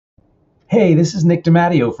Hey, this is Nick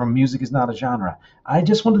DiMatteo from Music is Not a Genre. I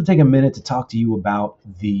just wanted to take a minute to talk to you about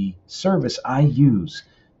the service I use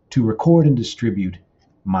to record and distribute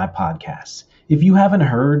my podcasts. If you haven't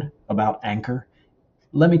heard about Anchor,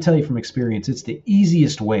 let me tell you from experience, it's the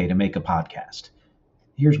easiest way to make a podcast.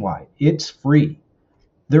 Here's why. It's free.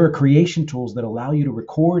 There are creation tools that allow you to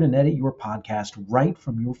record and edit your podcast right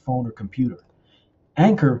from your phone or computer.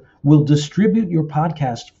 Anchor will distribute your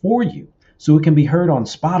podcast for you so it can be heard on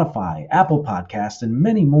Spotify, Apple Podcasts, and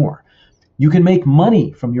many more. You can make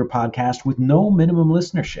money from your podcast with no minimum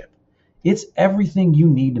listenership. It's everything you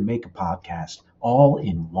need to make a podcast all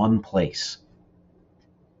in one place.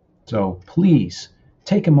 So please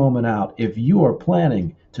take a moment out. If you are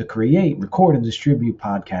planning to create, record, and distribute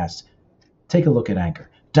podcasts, take a look at Anchor.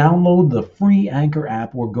 Download the free Anchor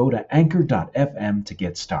app or go to anchor.fm to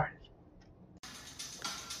get started.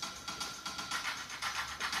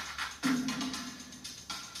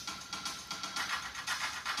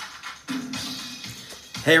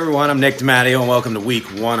 Hey everyone, I'm Nick DiMatteo and welcome to week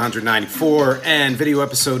 194 and video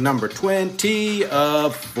episode number 20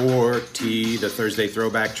 of 40, the Thursday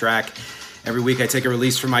throwback track. Every week I take a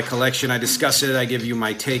release from my collection, I discuss it, I give you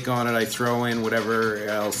my take on it, I throw in whatever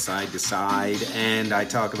else I decide, and I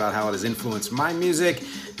talk about how it has influenced my music.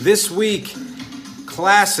 This week,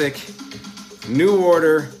 classic, New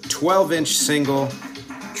Order, 12-inch single,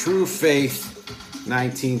 True Faith,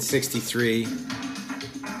 1963.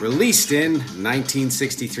 Released in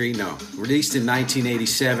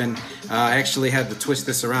 1987. I actually had to twist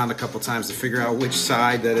this around a couple times to figure out which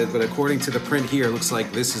side that is, but according to the print here, it looks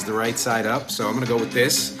like this is the right side up, so I'm going to go with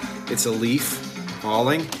this. It's a leaf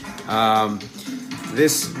falling.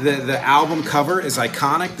 The album cover is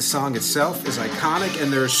iconic. The song itself is iconic,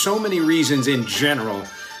 and there are so many reasons in general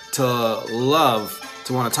to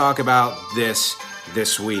want to talk about this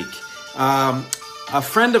week. A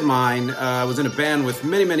friend of mine was in a band with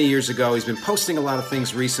many years ago. He's been posting a lot of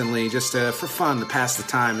things recently just for fun, to pass the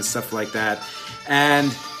time and stuff like that. And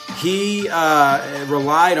he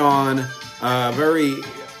relied on a very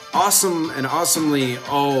awesome and awesomely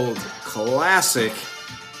old classic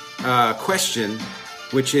question,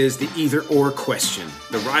 which is the either-or question,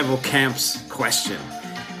 the rival camps question.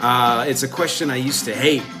 It's a question I used to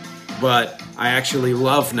hate, but I actually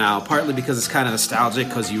love now, partly because it's kind of nostalgic,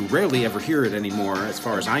 because you rarely ever hear it anymore, as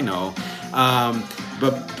far as I know,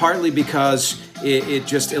 but partly because it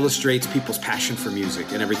just illustrates people's passion for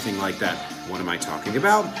music and everything like that. What am I talking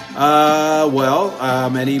about?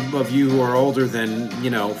 Many of you who are older than,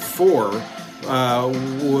 4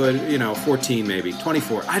 would, 14 maybe,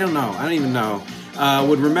 24, I don't even know,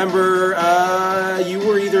 would remember you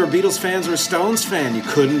were either a Beatles fan or a Stones fan. You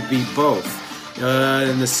couldn't be both.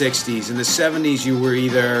 In the 60s. In the 70s, you were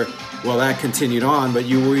either, that continued on, but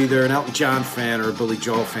you were either an Elton John fan or a Billy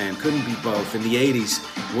Joel fan. Couldn't be both. In the 80s,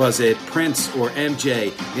 was it Prince or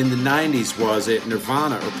MJ? In the 90s, was it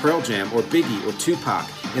Nirvana or Pearl Jam or Biggie or Tupac?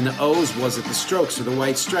 In the O's, was it the Strokes or the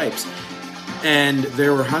White Stripes? And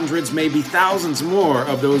there were hundreds, maybe thousands more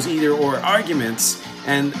of those either-or arguments,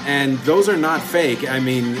 and those are not fake. I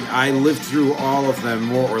mean, I lived through all of them,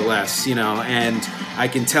 more or less, and I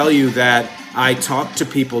can tell you that I talked to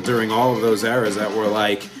people during all of those eras that were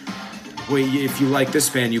like, wait, if you like this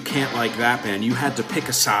band, you can't like that band. You had to pick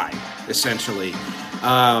a side, essentially.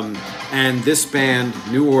 And this band,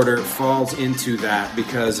 New Order, falls into that,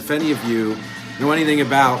 because if any of you know anything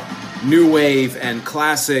about new wave and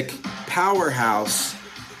classic powerhouse,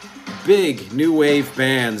 big new wave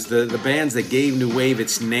bands, the bands that gave new wave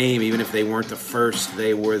its name, even if they weren't the first,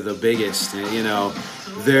 they were the biggest.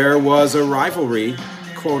 There was a rivalry,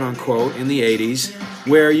 quote unquote, in the 80s,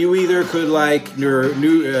 where you either could like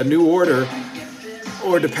New Order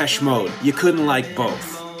or Depeche Mode. You couldn't like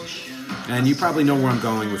both. And you probably know where I'm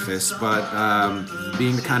going with this, but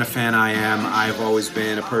being the kind of fan I am, I've always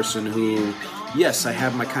been a person who, yes, I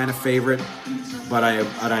have my kind of favorite, but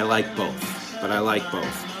I like both.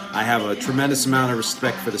 I have a tremendous amount of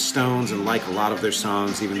respect for the Stones and like a lot of their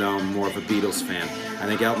songs, even though I'm more of a Beatles fan. I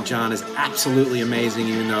think Elton John is absolutely amazing,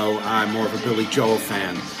 even though I'm more of a Billy Joel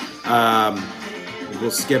fan.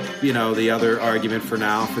 We'll skip, the other argument for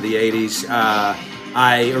now, for the 80s.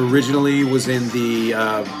 I originally was in the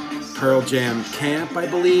Pearl Jam camp, I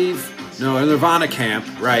believe. No, Nirvana camp,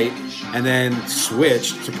 right? And then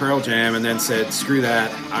switched to Pearl Jam and then said, screw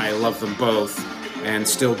that, I love them both, and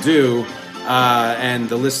still do. And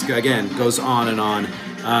the list, again, goes on and on.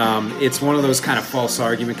 It's one of those kind of false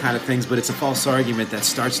argument kind of things, but it's a false argument that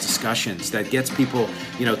starts discussions, that gets people,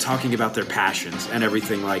 talking about their passions and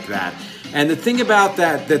everything like that. And the thing about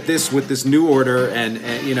that with this New Order and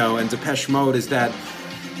Depeche Mode is that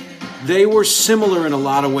they were similar in a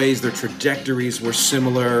lot of ways. Their trajectories were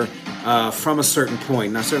similar from a certain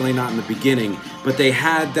point. Not certainly not in the beginning, but they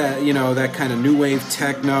had that, you know, that kind of new wave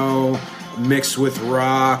techno mixed with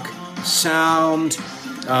rock sound.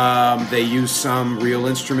 They used some real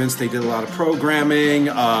instruments. They did a lot of programming.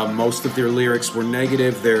 Most of their lyrics were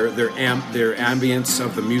negative. Their ambience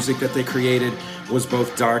of the music that they created was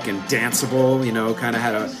both dark and danceable. You know, kind of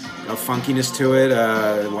had a funkiness to it,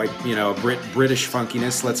 like, you know, British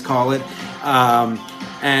funkiness, let's call it.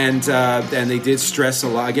 And they did stress a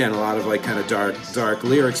lot of like kind of dark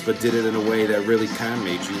lyrics, but did it in a way that really kind of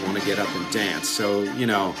made you want to get up and dance. So, you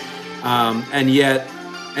know, and yet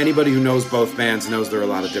anybody who knows both bands knows there are a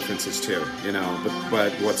lot of differences too, you know.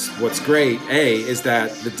 But what's great, A, is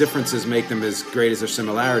that the differences make them as great as their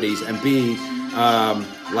similarities, and B,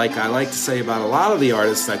 like I like to say about a lot of the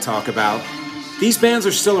artists I talk about, these bands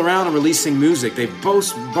are still around and releasing music. They've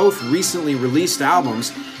both recently released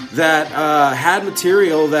albums that had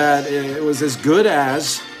material that it was as good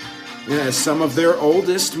as some of their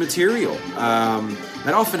oldest material.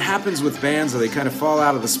 That often happens with bands, where they kind of fall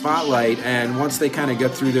out of the spotlight, and once they kind of get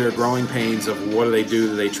through their growing pains of what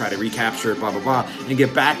do they try to recapture it, blah, blah, blah, and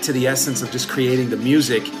get back to the essence of just creating the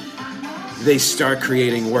music, they start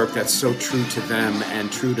creating work that's so true to them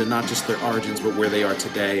and true to not just their origins, but where they are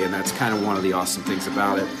today, and that's kind of one of the awesome things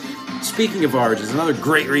about it. Speaking of origins, another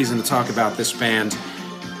great reason to talk about this band,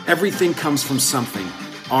 everything comes from something.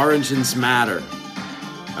 Origins matter.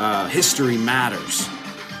 History matters.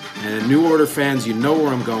 And New Order fans, you know where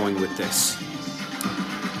I'm going with this.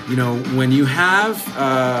 You know, when you have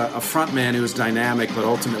a frontman who is dynamic but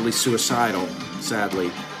ultimately suicidal,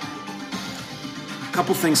 sadly, a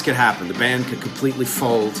couple things could happen. The band could completely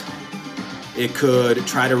fold. It could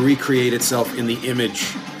try to recreate itself in the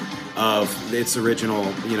image of its original,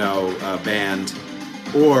 band,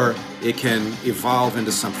 or it can evolve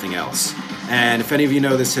into something else. And if any of you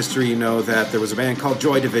know this history, you know that there was a band called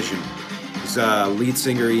Joy Division. His lead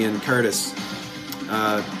singer Ian Curtis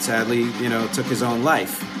sadly, took his own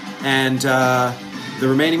life. And the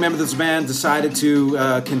remaining members of this band decided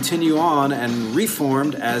to continue on and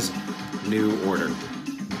reformed as New Order.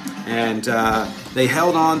 And they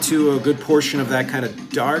held on to a good portion of that kind of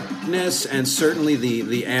darkness and certainly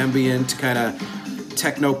the ambient kind of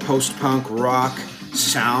techno post-punk rock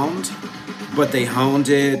sound, but they honed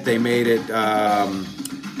it. They made it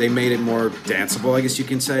more danceable, I guess you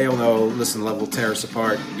can say. Although, listen, Love Will Tear Us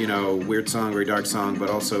Apart, weird song, very dark song, but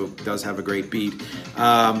also does have a great beat.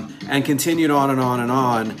 And continued on and on and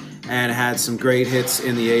on, and had some great hits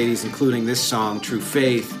in the 80s, including this song, True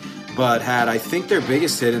Faith, but had, I think, their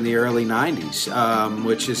biggest hit in the early 90s,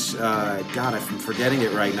 which is, God, I'm forgetting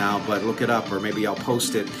it right now, but look it up, or maybe I'll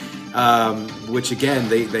post it. Which again,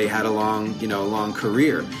 they had a long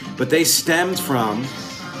career, but they stemmed from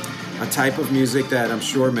a type of music that I'm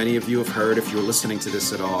sure many of you have heard if you're listening to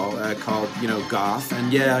this at all, called goth.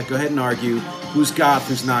 And yeah, go ahead and argue who's goth,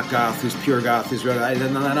 who's not goth, who's pure goth, who's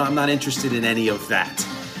I'm not interested in any of that.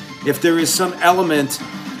 If there is some element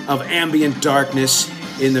of ambient darkness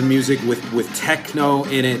in the music with techno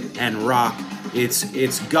in it and rock,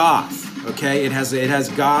 it's goth. Okay, it has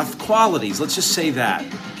goth qualities. Let's just say that.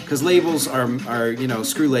 Because labels are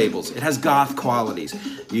screw labels. It has goth qualities.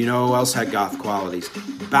 You know who else had goth qualities?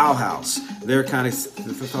 Bauhaus. They're kind of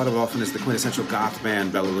thought of often as the quintessential goth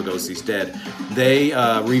band. Bela Lugosi's dead. They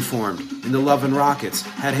reformed. And the Love and Rockets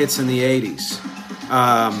had hits in the 80s.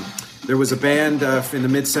 There was a band in the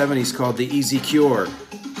mid-70s called The Easy Cure.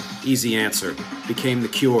 Easy Answer. Became The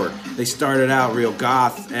Cure. They started out real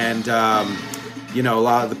goth, and a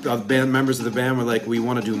lot of the band members of the band were like, we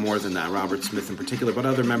want to do more than that. Robert Smith in particular, but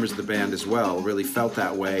other members of the band as well really felt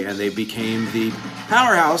that way, and they became the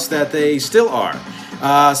powerhouse that they still are.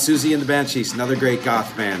 Susie and the Banshees, another great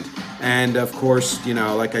goth band. And of course,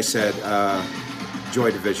 like I said,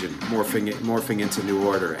 Joy Division, morphing into New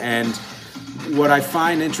Order. And what I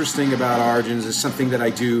find interesting about Origins is something that I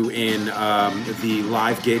do in the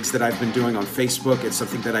live gigs that I've been doing on Facebook. It's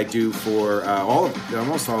something that I do for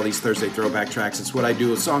almost all these Thursday throwback tracks. It's what I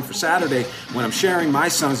do a song for Saturday when I'm sharing my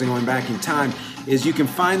songs and going back in time. Is you can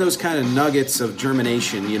find those kind of nuggets of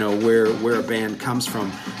germination, where a band comes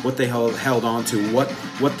from, what they held on to,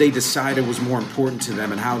 what they decided was more important to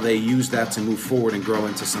them, and how they used that to move forward and grow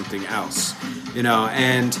into something else.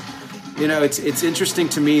 It's interesting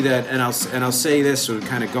to me that, and I'll say this, sort of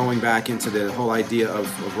kind of going back into the whole idea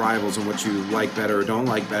of rivals and what you like better or don't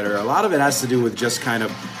like better. A lot of it has to do with just kind of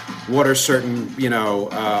what are certain,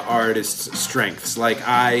 artists' strengths. Like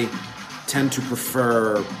I tend to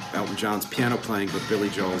prefer Elton John's piano playing, but Billy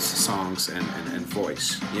Joel's songs and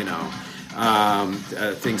voice.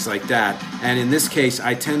 things like that. And in this case,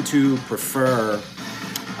 I tend to prefer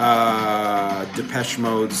Depeche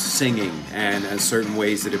Mode's singing and certain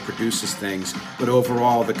ways that it produces things, but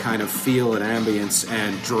overall the kind of feel and ambience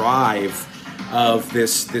and drive of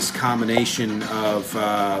this combination of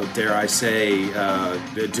dare I say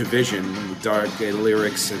division, dark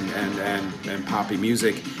lyrics and poppy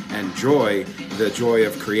music, and joy, the joy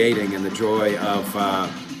of creating and the joy of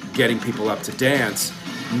getting people up to dance.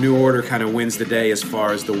 New Order kind of wins the day as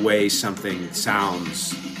far as the way something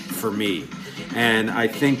sounds for me. And I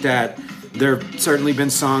think that there have certainly been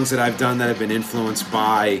songs that I've done that have been influenced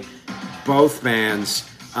by both bands,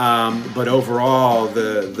 but overall,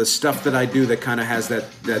 the stuff that I do that kind of has that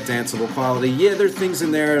danceable quality, yeah, there are things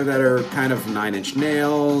in there that are kind of Nine Inch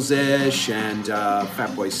Nails-ish and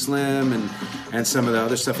Fatboy Slim and some of the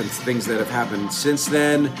other stuff and things that have happened since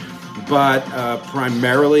then. But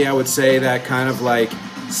primarily, I would say that kind of like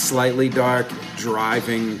slightly dark,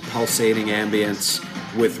 driving, pulsating ambience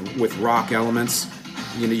with rock elements.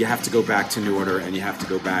 You know, you have to go back to New Order, and you have to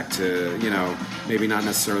go back to, you know, maybe not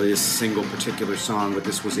necessarily a single particular song, but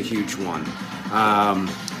this was a huge one.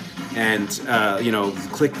 You know,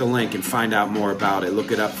 click the link and find out more about it.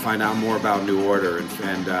 Look it up, find out more about New Order,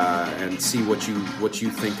 and see what you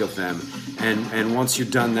think of them. And once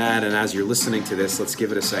you've done that, and as you're listening to this, let's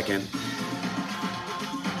give it a second.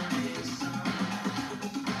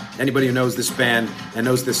 Anybody who knows this band and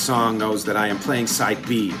knows this song knows that I am playing Side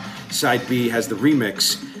B. Side B has the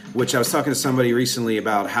remix, which I was talking to somebody recently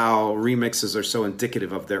about how remixes are so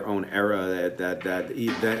indicative of their own era that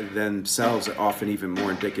themselves are often even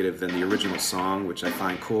more indicative than the original song, which I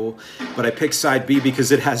find cool. But I picked Side B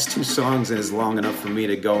because it has 2 songs and is long enough for me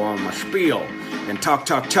to go on my spiel and talk.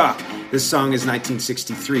 This song is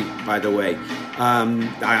 1963, by the way.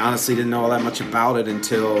 I honestly didn't know all that much about it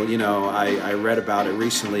until, you know, I read about it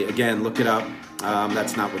recently. Again, look it up.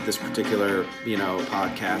 That's not what this particular, you know,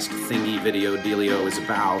 podcast thingy video dealio is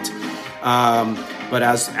about. But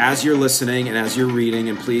as you're listening and as you're reading,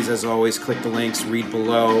 and please, as always, click the links, read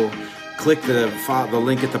below. Click the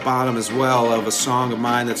link at the bottom as well of a song of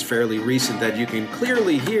mine that's fairly recent that you can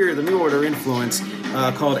clearly hear the New Order influence,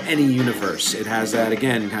 called Any Universe. It has that,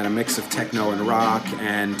 again, kind of mix of techno and rock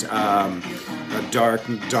and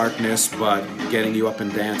darkness, but getting you up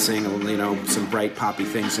and dancing, you know, some bright poppy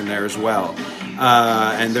things in there as well.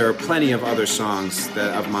 And there are plenty of other songs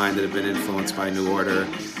of mine that have been influenced by New Order.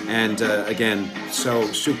 And again, so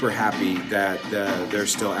super happy that they're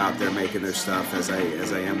still out there making their stuff, as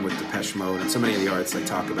I am with Depeche Mode and so many of the artists I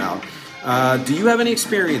talk about. Do you have any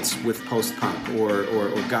experience with post-punk or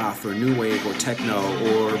goth or new wave or techno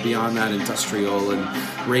or beyond that industrial and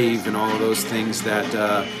rave and all of those things that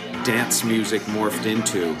dance music morphed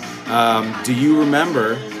into? Do you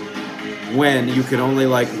remember when you could only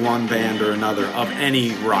like one band or another of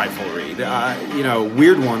any rivalry? You know,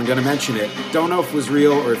 weird one, I'm going to mention it. Don't know if it was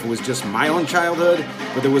real or if it was just my own childhood,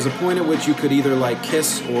 but there was a point at which you could either like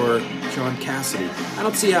Kiss or John Cassidy. I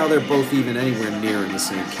don't see how they're both even anywhere near in the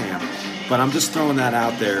same camp, but I'm just throwing that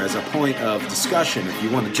out there as a point of discussion if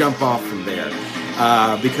you want to jump off from there.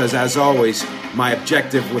 Because as always, my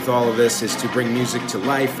objective with all of this is to bring music to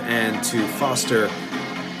life and to foster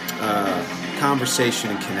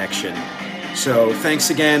conversation and connection. So thanks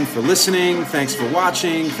again for listening, thanks for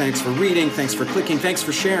watching, thanks for reading, thanks for clicking, thanks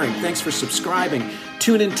for sharing, thanks for subscribing.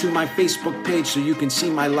 Tune into my Facebook page so you can see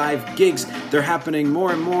my live gigs. They're happening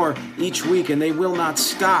more and more each week, and they will not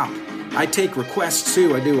stop. I take requests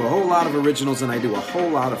too. I do a whole lot of originals, and I do a whole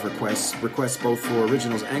lot of requests both for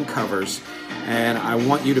originals and covers, and I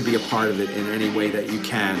want you to be a part of it in any way that you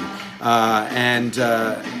can.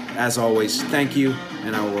 As always, thank you,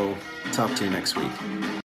 and I will talk to you next week.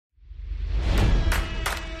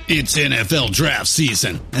 It's NFL draft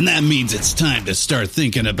season, and that means it's time to start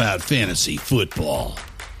thinking about fantasy football.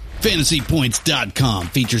 FantasyPoints.com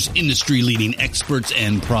features industry-leading experts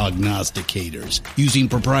and prognosticators using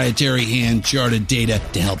proprietary hand-charted data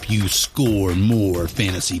to help you score more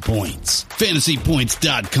fantasy points.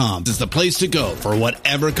 FantasyPoints.com is the place to go for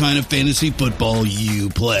whatever kind of fantasy football you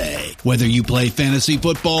play. Whether you play fantasy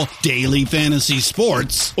football, daily fantasy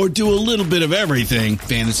sports, or do a little bit of everything,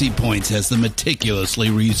 Fantasy Points has the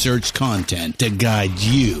meticulously researched content to guide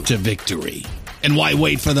you to victory. And why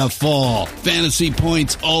wait for the fall? Fantasy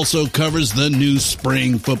Points also covers the new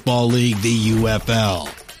spring football league, the UFL.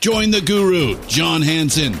 Join the guru, John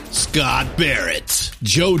Hansen, Scott Barrett,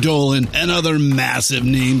 Joe Dolan, and other massive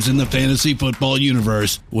names in the fantasy football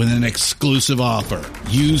universe with an exclusive offer.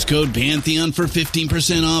 Use code Pantheon for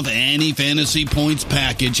 15% off any Fantasy Points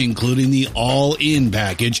package, including the all-in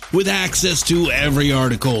package with access to every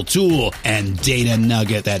article, tool, and data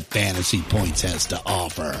nugget that Fantasy Points has to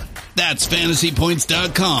offer. That's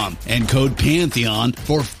fantasypoints.com and code Pantheon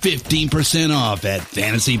for 15% off at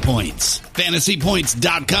Fantasy Points.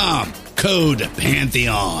 Fantasypoints.com. Code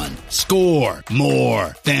Pantheon. Score more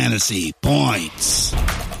fantasy points.